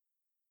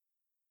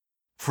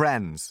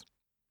Friends,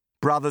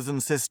 brothers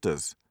and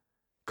sisters,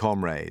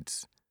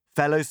 comrades,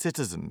 fellow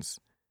citizens,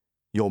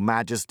 your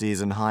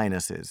majesties and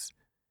highnesses,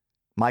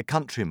 my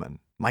countrymen,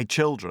 my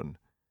children,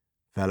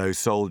 fellow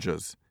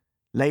soldiers,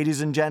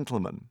 ladies and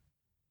gentlemen.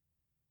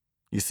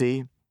 You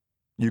see,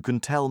 you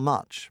can tell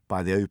much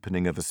by the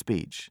opening of a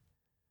speech.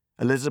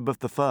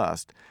 Elizabeth I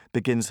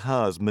begins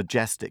hers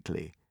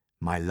majestically,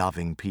 my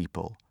loving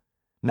people.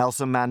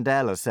 Nelson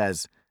Mandela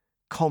says,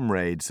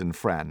 comrades and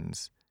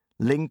friends.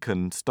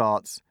 Lincoln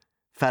starts,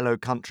 fellow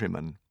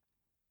countrymen.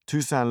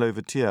 Toussaint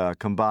Louverture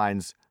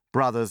combines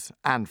brothers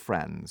and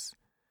friends.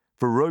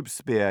 For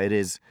Robespierre it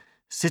is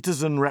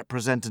citizen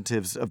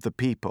representatives of the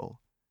people.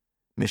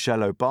 Michelle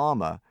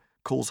Obama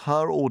calls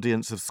her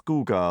audience of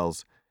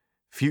schoolgirls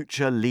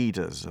future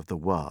leaders of the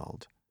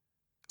world.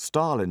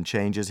 Stalin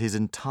changes his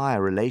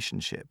entire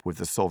relationship with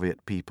the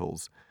Soviet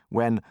peoples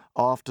when,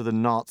 after the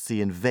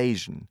Nazi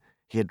invasion,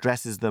 he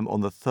addresses them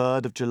on the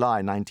 3rd of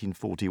July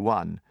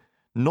 1941,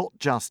 not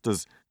just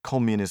as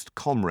communist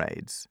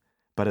comrades,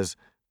 but as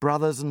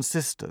brothers and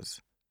sisters.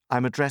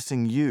 I'm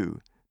addressing you,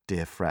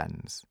 dear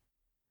friends.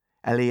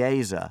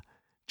 Eliezer,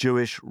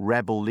 Jewish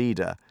rebel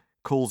leader,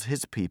 calls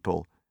his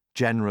people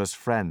generous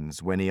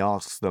friends when he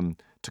asks them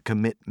to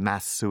commit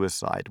mass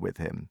suicide with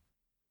him.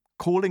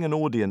 Calling an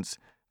audience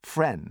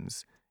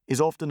friends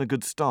is often a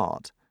good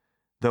start,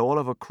 though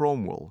Oliver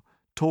Cromwell,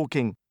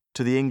 talking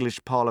to the English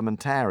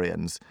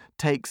parliamentarians,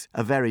 takes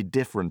a very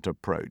different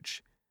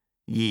approach.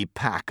 Ye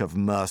pack of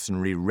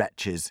mercenary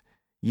wretches,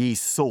 ye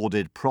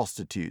sordid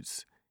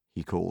prostitutes,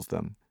 he calls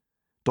them.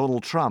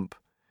 Donald Trump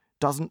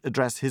doesn't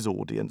address his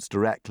audience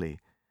directly,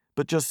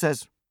 but just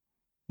says,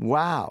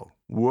 wow,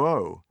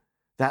 whoa,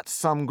 that's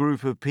some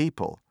group of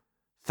people,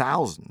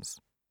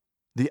 thousands.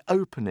 The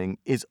opening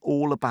is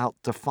all about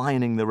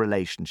defining the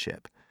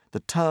relationship, the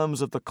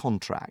terms of the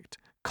contract,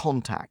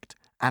 contact,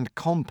 and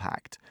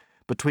compact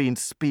between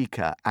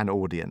speaker and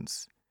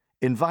audience.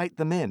 Invite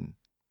them in,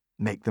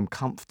 make them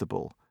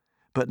comfortable,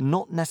 but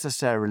not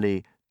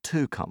necessarily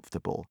too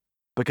comfortable,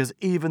 because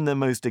even the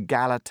most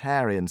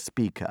egalitarian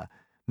speaker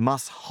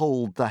must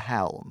hold the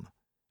helm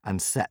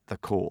and set the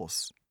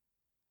course.